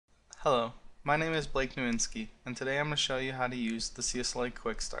Hello, my name is Blake Nowinski, and today I'm going to show you how to use the CSLA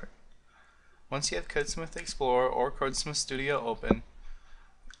QuickStart. Once you have CodeSmith Explorer or CodeSmith Studio open,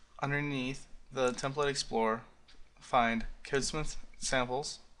 underneath the Template Explorer, find CodeSmith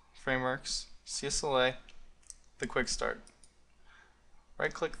Samples, Frameworks, CSLA, the QuickStart.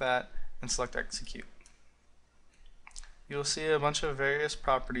 Right-click that and select Execute. You will see a bunch of various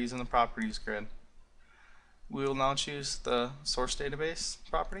properties in the Properties grid. We will now choose the Source Database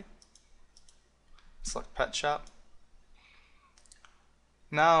property. Select Pet Shop.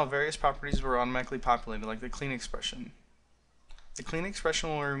 Now various properties were automatically populated, like the clean expression. The clean expression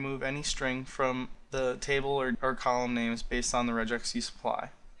will remove any string from the table or column names based on the regex you supply.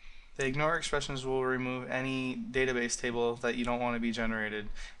 The ignore expressions will remove any database table that you don't want to be generated.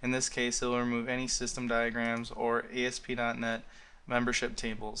 In this case, it will remove any system diagrams or ASP.NET membership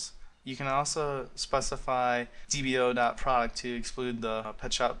tables. You can also specify dbo.product to exclude the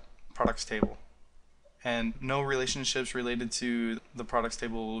pet shop products table, and no relationships related to the products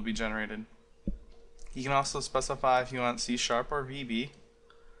table will be generated. You can also specify if you want C# or VB,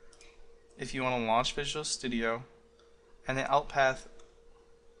 if you want to launch Visual Studio, and the out path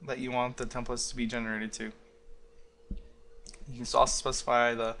that you want the templates to be generated to. You can also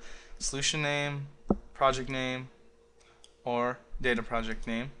specify the solution name, project name, or data project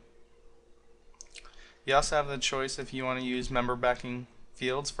name. You also have the choice if you want to use member backing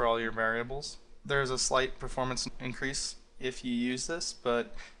fields for all your variables. There is a slight performance increase if you use this,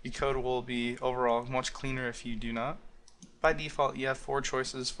 but your code will be overall much cleaner if you do not. By default, you have 4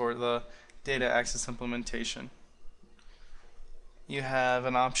 choices for the data access implementation. You have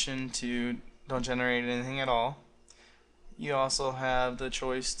an option to don't generate anything at all. You also have the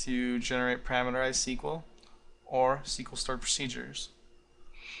choice to generate parameterized SQL or SQL stored procedures.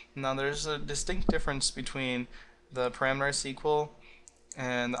 Now there's a distinct difference between the parameterized SQL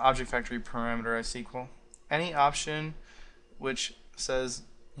and the object factory parameterized SQL. Any option which says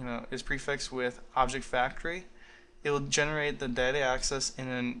is prefixed with object factory, it will generate the data access in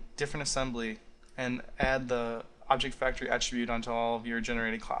a different assembly and add the object factory attribute onto all of your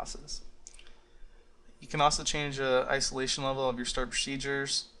generated classes. You can also change the isolation level of your stored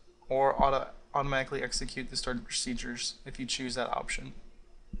procedures or automatically execute the stored procedures if you choose that option.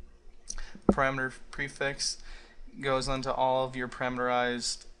 Parameter prefix goes onto all of your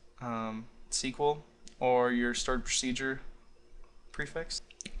parameterized SQL or your stored procedure prefix.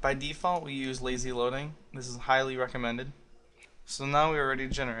 By default, we use lazy loading. This is highly recommended. So now we are ready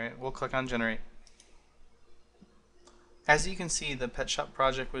to generate. We'll click on Generate. As you can see, the Pet Shop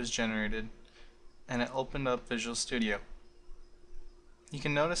project was generated and it opened up Visual Studio. You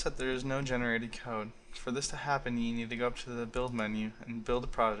can notice that there is no generated code. For this to happen, you need to go up to the Build menu and build a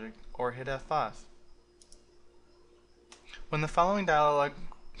project, or hit F5. When the following dialog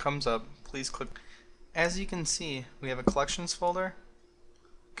comes up, please click. As you can see, we have a Collections folder,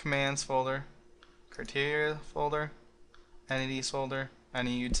 Commands folder, Criteria folder, Entities folder, and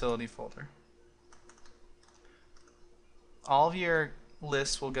a Utility folder. All of your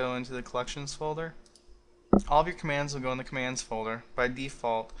lists will go into the Collections folder. All of your commands will go in the Commands folder. By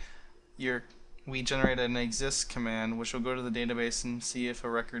default, we generate an exists command, which will go to the database and see if a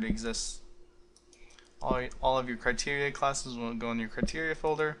record exists. All of your criteria classes will go in your criteria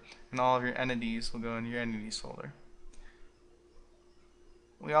folder, and all of your entities will go in your entities folder.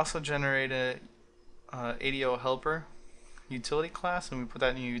 We also generate a ADO helper utility class, and we put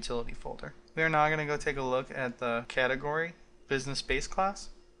that in your utility folder. We are now going to go take a look at the category business base class.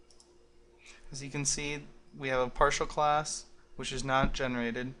 As you can see, we have a partial class which is not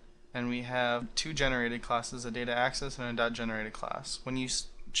generated, and we have 2 generated classes, a data access and a dot generated class. When you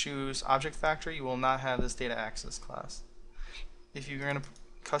choose object factory, you will not have this data access class. If you're going to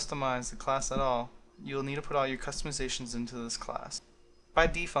customize the class at all, you'll need to put all your customizations into this class. By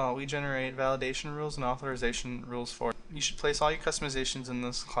default, we generate validation rules and authorization rules for it. You should place all your customizations in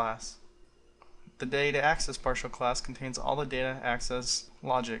this class. The data access partial class contains all the data access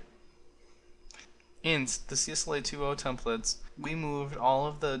logic. In the CSLA 2.0 templates, we moved all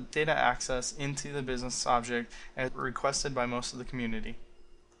of the data access into the business object as requested by most of the community.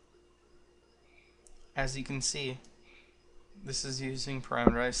 As you can see, this is using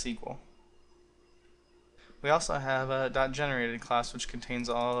parameterized SQL. We also have a dot generated class which contains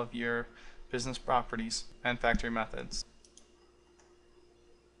all of your business properties and factory methods.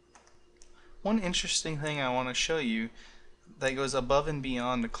 One interesting thing I want to show you that goes above and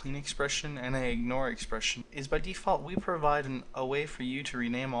beyond the clean expression and an ignore expression is by default we provide a way for you to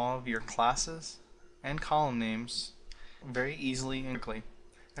rename all of your classes and column names very easily and quickly.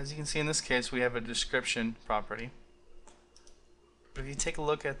 As you can see in this case, we have a description property. But if you take a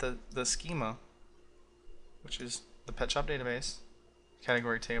look at the schema, which is the pet shop database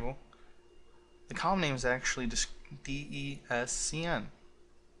category table, the column name is actually DESCN.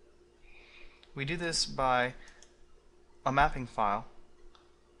 We do this by a mapping file,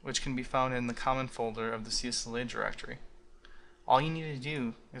 which can be found in the common folder of the CSLA directory. All you need to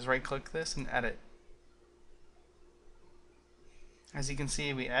do is right click this and edit. As you can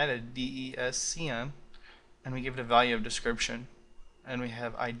see, we added DESCN and we give it a value of description, and we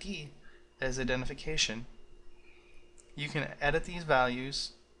have ID as identification. You can edit these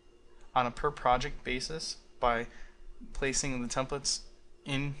values on a per project basis by placing the templates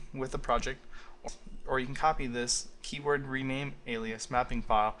in with the project, or you can copy this keyword rename alias mapping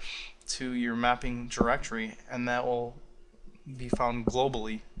file to your mapping directory, and that will be found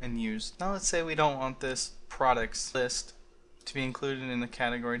globally and used. Now let's say we don't want this products list to be included in the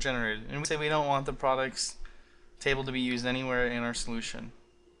category generated, and we say we don't want the products table to be used anywhere in our solution.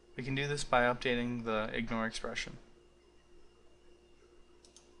 We can do this by updating the ignore expression.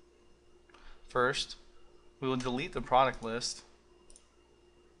 First, we will delete the product list,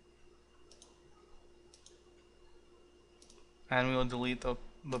 and we will delete the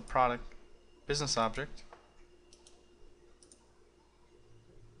product business object.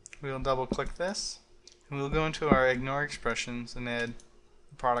 We will double click this, and we will go into our ignore expressions and add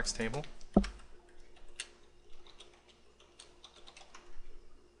the products table.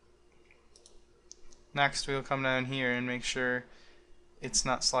 Next, we will come down here and make sure it's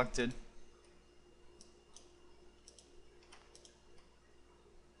not selected.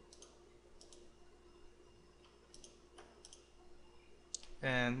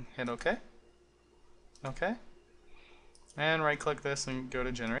 And hit OK. OK. And right click this and go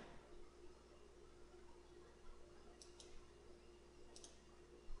to generate.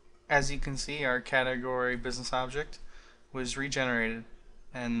 As you can see, our category business object was regenerated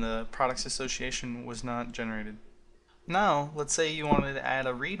and the products association was not generated. Now, let's say you wanted to add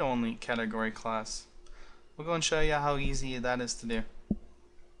a read-only category class. We'll go and show you how easy that is to do.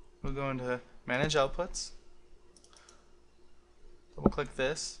 We'll go into Manage Outputs, double click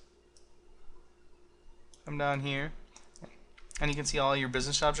this, come down here, and you can see all your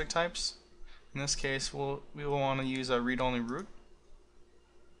business object types. In this case, we will want to use a read-only root,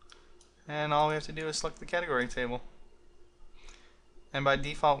 and all we have to do is select the category table. And by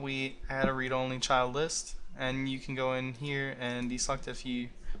default, we add a read-only child list, and you can go in here and deselect if you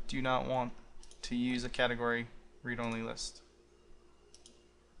do not want to use a category read-only list.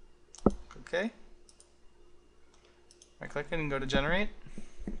 OK. Right click it and go to generate.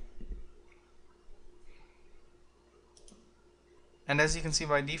 And as you can see,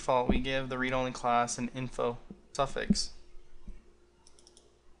 by default, we give the read-only class an info suffix,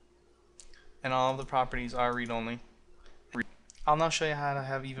 and all of the properties are read-only. I'll now show you how to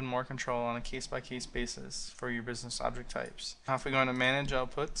have even more control on a case-by-case basis for your business object types. Now if we go into Manage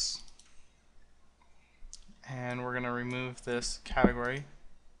Outputs, and we're going to remove this category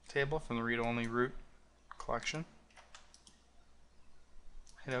table from the read-only root collection,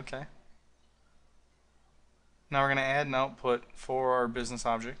 hit OK. Now we're going to add an output for our business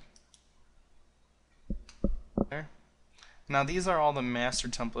object. There. Now these are all the master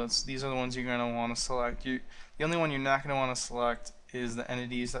templates. These are the ones you're going to want to select. The only one you're not going to want to select is the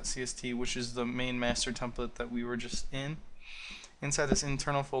entities.cst, which is the main master template that we were just in. Inside this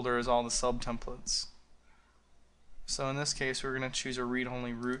internal folder is all the sub templates. So in this case, we're going to choose a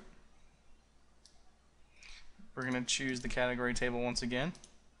read-only root. We're going to choose the category table once again,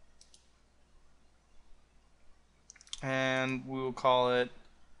 and we will call it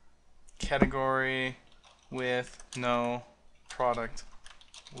category with no product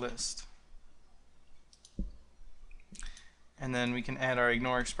list. And then we can add our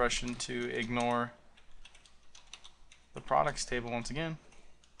ignore expression to ignore the products table once again.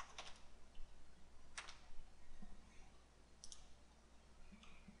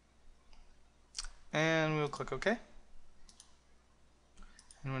 And we'll click OK.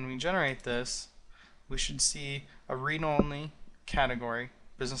 And when we generate this, we should see a read-only category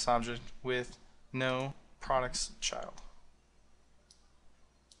business object with no products child.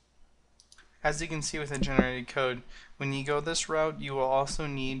 As you can see with the generated code, when you go this route, you will also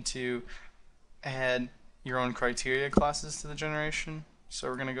need to add your own criteria classes to the generation. So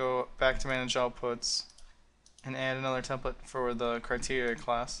we're going to go back to Manage Outputs and add another template for the criteria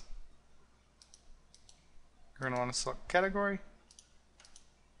class. We're going to want to select category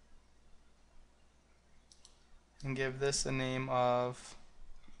and give this a name of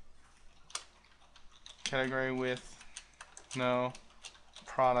category with no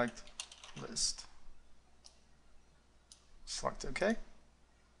product list / Select OK.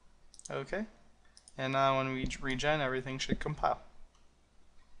 OK. And now when we regen, everything should compile.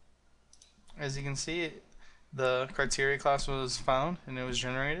 As you can see, the criteria class was found and it was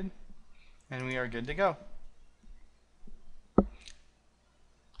generated, and we are good to go.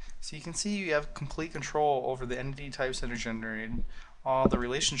 So you can see you have complete control over the entity types that are generated, all the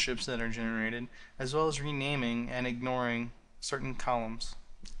relationships that are generated, as well as renaming and ignoring certain columns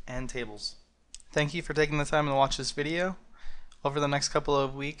and tables. Thank you for taking the time to watch this video. Over the next couple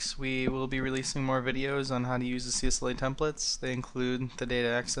of weeks, we will be releasing more videos on how to use the CSLA templates. They include the data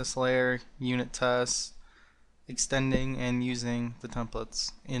access layer, unit tests, extending, and using the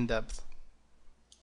templates in depth.